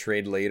make a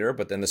trade later,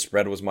 but then the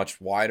spread was much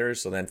wider,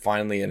 so then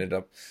finally ended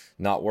up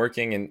not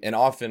working. And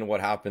often what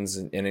happens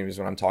in interviews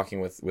when I'm talking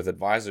with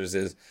advisors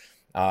is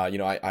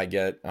I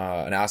get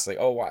an ask like,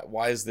 oh,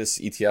 why is this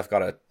ETF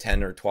got a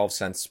 10 or 12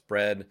 cent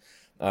spread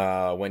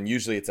when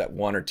usually it's at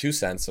 1 or 2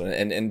 cents?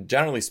 And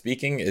generally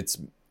speaking,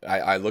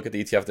 I look at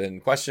the ETF in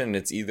question.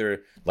 It's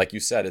either, like you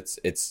said,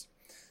 it's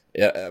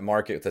a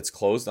market that's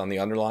closed on the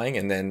underlying,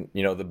 and then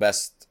the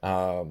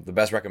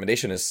best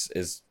recommendation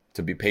is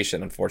to be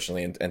patient,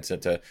 unfortunately, and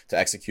to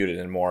execute it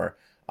in more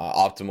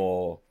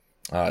optimal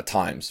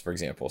times, for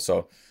example.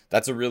 So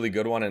that's a really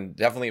good one, and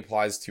definitely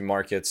applies to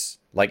markets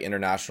like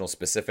international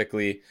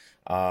specifically.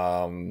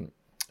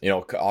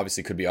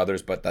 Obviously could be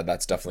others, but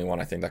that's definitely one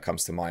I think that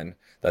comes to mind.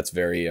 That's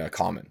very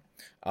common.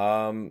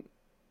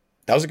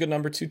 That was a good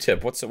number 2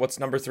 tip. What's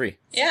number 3?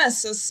 Yeah,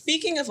 so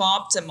speaking of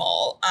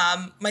optimal,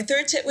 my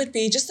third tip would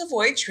be just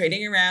avoid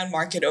trading around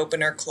market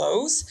open or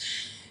close.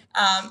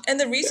 And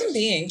the reason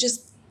being,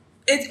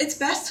 it's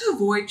best to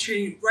avoid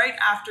trading right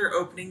after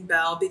opening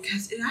bell,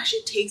 because it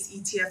actually takes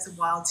ETFs a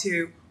while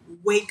to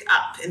wake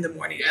up in the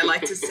morning, I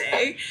like to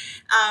say.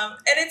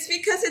 And it's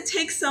because it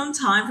takes some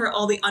time for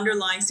all the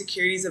underlying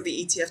securities of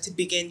the ETF to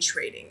begin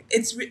trading.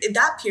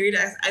 That period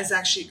is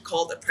actually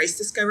called the price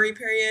discovery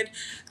period.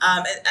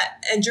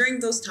 And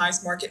during those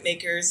times, market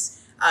makers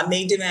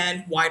may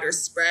demand wider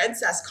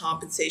spreads as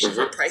compensation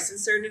for price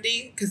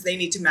uncertainty, because they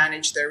need to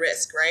manage their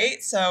risk,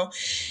 right? So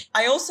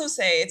I also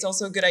say it's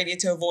also a good idea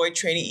to avoid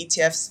trading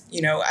ETFs,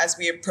 as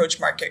we approach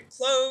market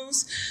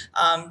close,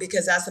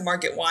 because as the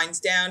market winds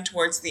down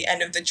towards the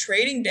end of the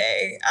trading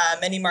day,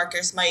 many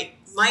marketers might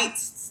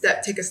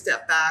take a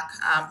step back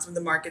from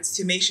the markets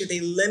to make sure they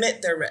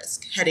limit their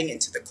risk heading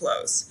into the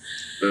close.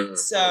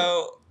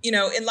 So,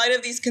 in light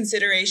of these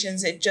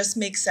considerations, it just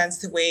makes sense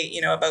to wait,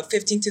 about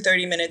 15 to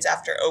 30 minutes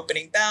after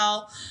opening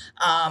bell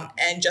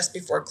and just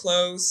before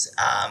close.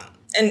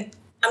 And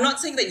I'm not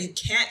saying that you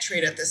can't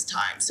trade at this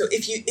time. So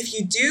if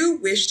you do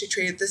wish to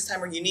trade at this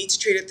time, or you need to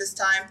trade at this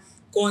time,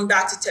 going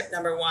back to tip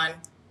number 1,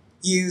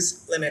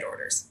 use limit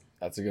orders.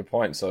 That's a good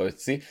point. So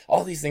see,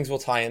 all these things will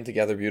tie in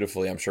together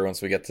beautifully, I'm sure,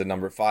 once we get to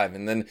number 5.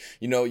 And then,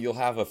 you'll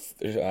have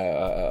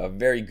a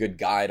very good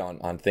guide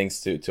on things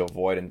to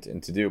avoid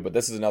and to do. But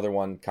this is another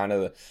one,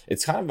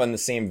 it's kind of in the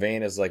same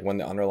vein as like when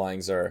the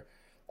underlyings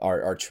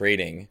are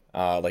trading,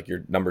 like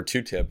your number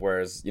 2 tip,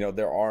 whereas,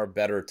 there are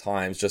better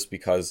times just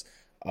because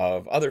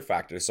of other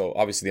factors. So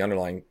obviously the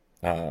underlying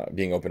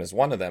being open is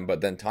one of them,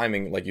 but then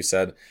timing, like you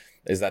said,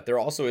 is that there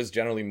also is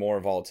generally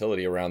more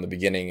volatility around the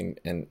beginning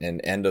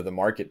and end of the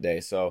market day.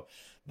 So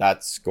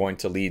that's going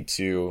to lead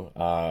to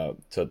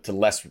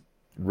less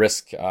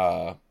risk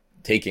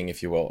taking,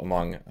 if you will,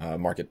 among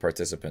market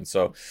participants.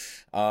 So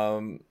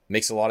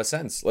makes a lot of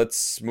sense.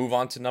 Let's move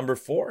on to number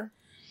 4.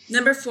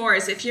 Number 4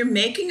 is if you're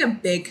making a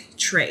big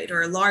trade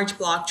or a large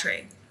block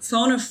trade,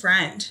 phone a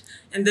friend.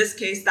 In this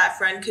case, that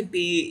friend could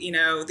be,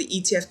 the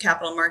ETF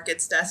capital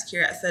markets desk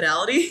here at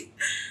Fidelity.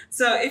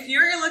 So if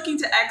you're looking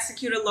to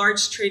execute a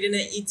large trade in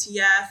an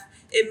ETF,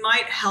 it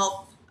might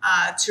help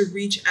to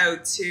reach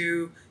out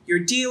to your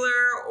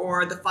dealer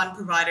or the fund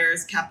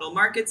provider's capital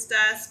markets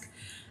desk.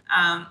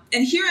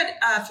 And here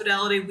at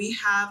Fidelity, we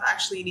have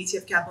actually an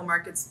ETF capital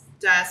markets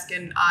desk,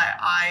 and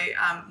I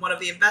am one of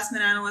the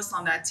investment analysts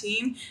on that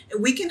team,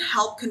 and we can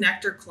help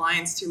connect our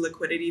clients to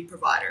liquidity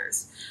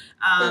providers.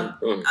 And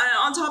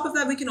on top of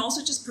that, we can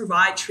also just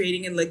provide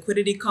trading and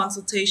liquidity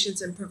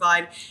consultations and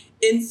provide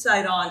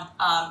insight on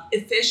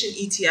efficient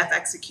ETF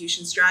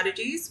execution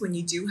strategies when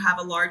you do have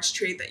a large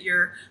trade that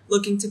you're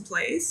looking to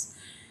place.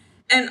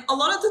 And a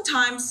lot of the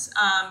times,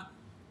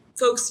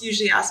 folks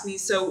usually ask me,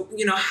 so,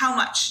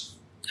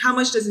 how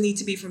much does it need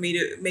to be for me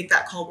to make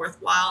that call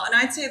worthwhile? And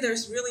I'd say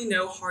there's really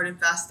no hard and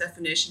fast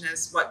definition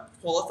as what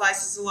qualifies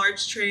as a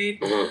large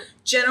trade.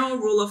 General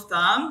rule of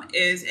thumb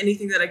is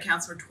anything that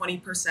accounts for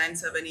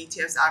 20% of an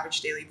ETF's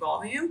average daily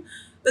volume.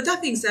 But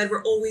that being said,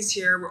 we're always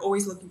here. We're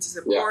always looking to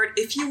support.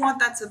 Yeah. If you want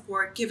that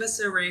support, give us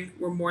a ring.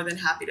 We're more than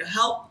happy to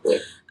help. Yeah.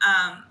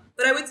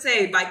 But I would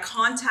say by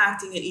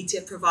contacting an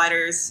ETF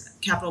provider's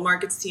capital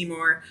markets team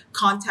or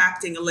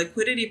contacting a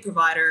liquidity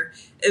provider,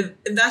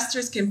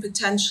 investors can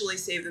potentially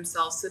save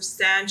themselves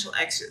substantial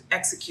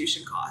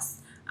execution costs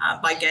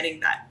by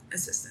getting that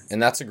assistance.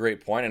 And that's a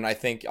great point. And I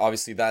think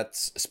obviously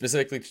that's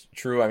specifically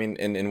true. I mean,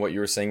 in what you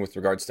were saying with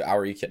regards to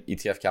our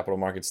ETF capital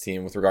markets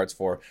team, with regards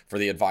for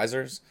the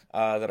advisors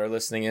that are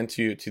listening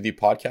into the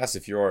podcast.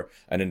 If you're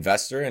an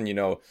investor and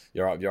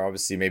you're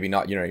obviously maybe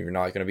not, you're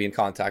not going to be in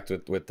contact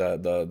with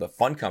the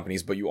fund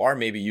companies, but you are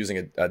maybe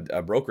using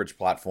a brokerage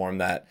platform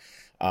that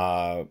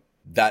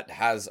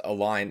has a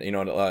line,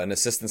 an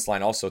assistance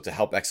line also to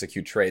help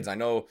execute trades. I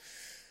know,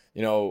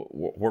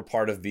 we're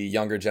part of the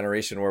younger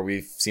generation where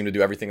we seem to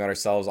do everything on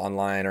ourselves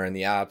online or in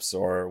the apps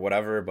or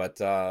whatever. But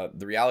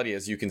the reality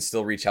is you can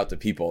still reach out to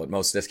people at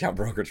most discount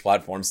brokerage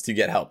platforms to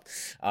get help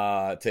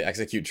to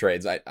execute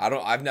trades.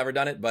 I've never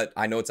done it, but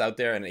I know it's out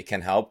there and it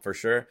can help for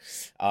sure.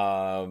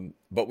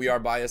 But we are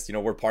biased,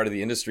 we're part of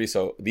the industry.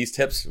 So these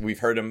tips, we've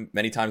heard them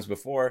many times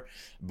before,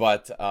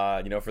 but,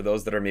 for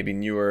those that are maybe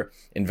newer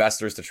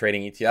investors to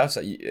trading ETFs,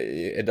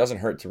 it doesn't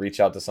hurt to reach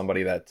out to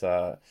somebody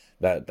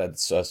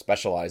that's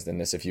specialized in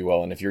this, if you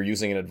will. And if you're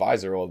using an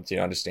advisor, well, to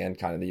understand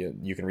kind of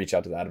you can reach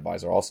out to that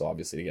advisor also,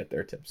 obviously, to get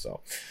their tips.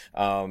 So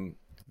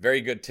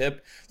very good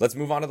tip. Let's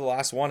move on to the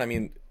last one. I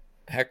mean,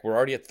 heck, we're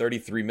already at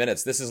 33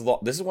 minutes. This is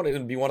going to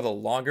be one of the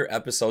longer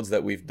episodes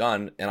that we've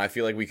done, and I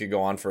feel like we could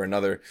go on for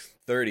another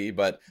 30,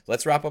 but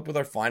let's wrap up with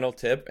our final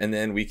tip, and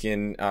then we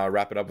can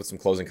wrap it up with some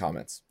closing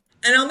comments.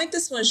 And I'll make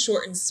this one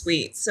short and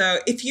sweet. So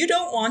if you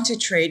don't want to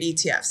trade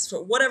ETFs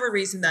for whatever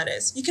reason that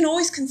is, you can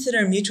always consider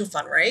a mutual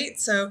fund, right?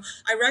 So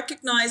I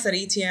recognize that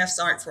ETFs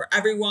aren't for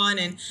everyone.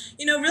 And,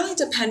 really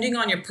depending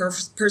on your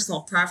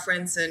personal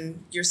preference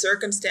and your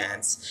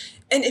circumstance.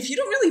 And if you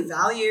don't really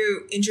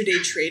value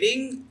intraday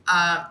trading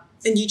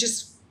and you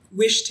just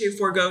wish to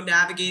forego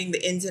navigating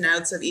the ins and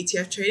outs of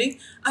ETF trading,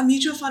 a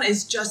mutual fund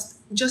is just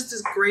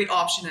as great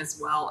option as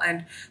well.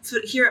 And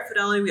here at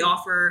Fidelity, we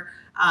offer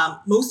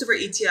most of our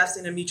ETFs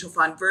in a mutual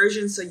fund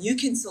version, so you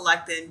can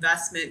select the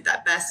investment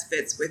that best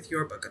fits with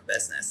your book of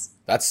business.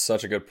 That's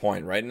such a good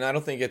point, right? And I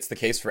don't think it's the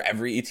case for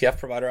every ETF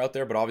provider out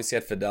there, but obviously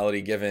at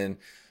Fidelity, given,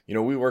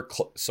 we work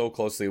so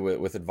closely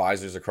with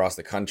advisors across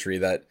the country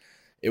that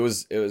it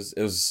was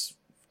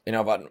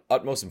of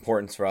utmost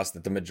importance for us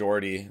that the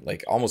majority,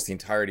 like almost the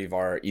entirety of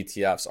our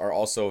ETFs are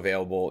also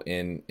available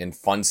in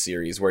fund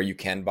series where you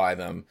can buy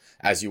them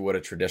as you would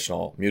a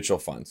traditional mutual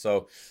fund.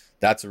 So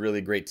that's a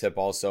really great tip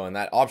also. And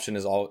that option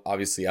is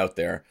obviously out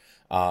there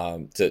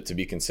to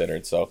be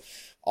considered. So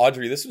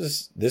Audrey, this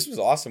was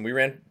awesome. We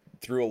ran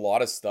through a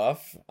lot of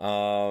stuff.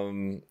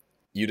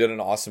 You did an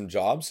awesome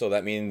job. So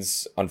that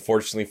means,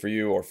 unfortunately for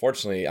you, or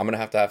fortunately, I'm going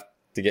to have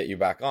to get you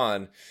back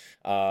on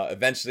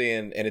eventually,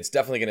 and it's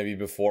definitely going to be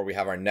before we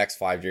have our next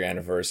 5-year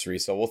anniversary.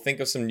 So we'll think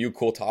of some new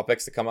cool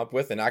topics to come up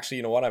with. And actually,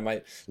 you know what, I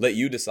might let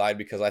you decide,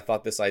 because I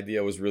thought this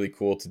idea was really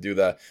cool to do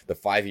the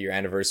 5-year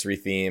anniversary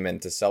theme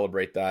and to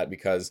celebrate that,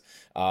 because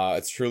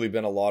it's truly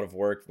been a lot of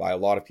work by a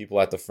lot of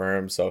people at the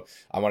firm. So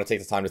I want to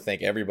take the time to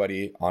thank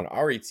everybody on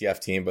our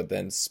ETF team, but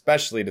then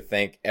especially to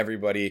thank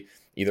everybody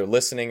either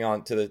listening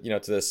on to the,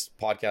 to this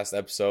podcast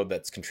episode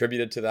that's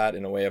contributed to that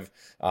in a way of,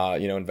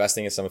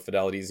 investing in some of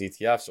Fidelity's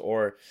ETFs,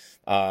 or,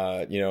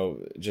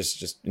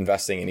 just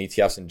investing in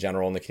ETFs in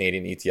general in the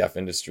Canadian ETF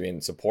industry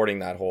and supporting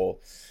that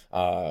whole,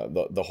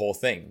 the whole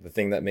thing, the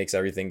thing that makes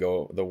everything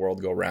the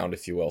world go round,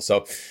 if you will.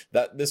 So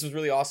this was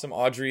really awesome,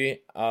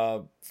 Audrey.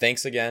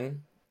 Thanks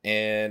again.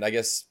 And I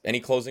guess any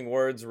closing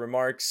words,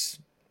 remarks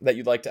that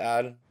you'd like to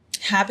add?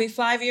 Happy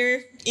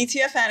 5-year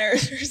ETF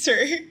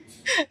anniversary.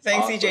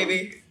 Thanks, awesome.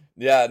 EJB.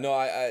 Yeah, no,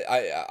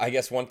 I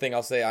guess one thing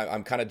I'll say,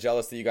 I'm kind of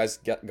jealous that you guys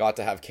got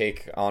to have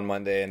cake on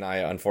Monday, and I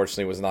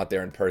unfortunately was not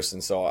there in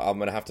person. So I'm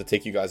going to have to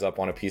take you guys up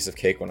on a piece of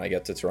cake when I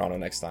get to Toronto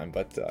next time.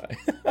 But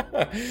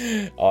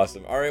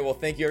awesome. All right. Well,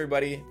 thank you,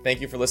 everybody.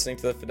 Thank you for listening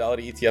to the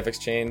Fidelity ETF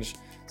Exchange.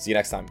 See you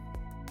next time.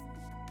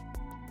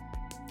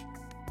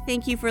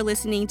 Thank you for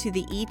listening to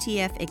the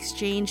ETF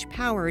Exchange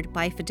powered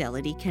by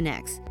Fidelity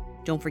Connects.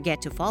 Don't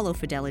forget to follow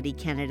Fidelity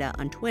Canada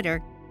on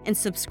Twitter and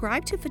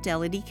subscribe to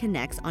Fidelity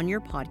Connects on your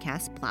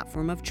podcast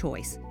platform of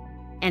choice.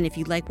 And if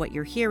you like what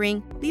you're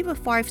hearing, leave a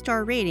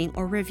 5-star rating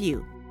or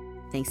review.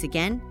 Thanks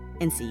again,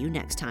 and see you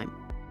next time.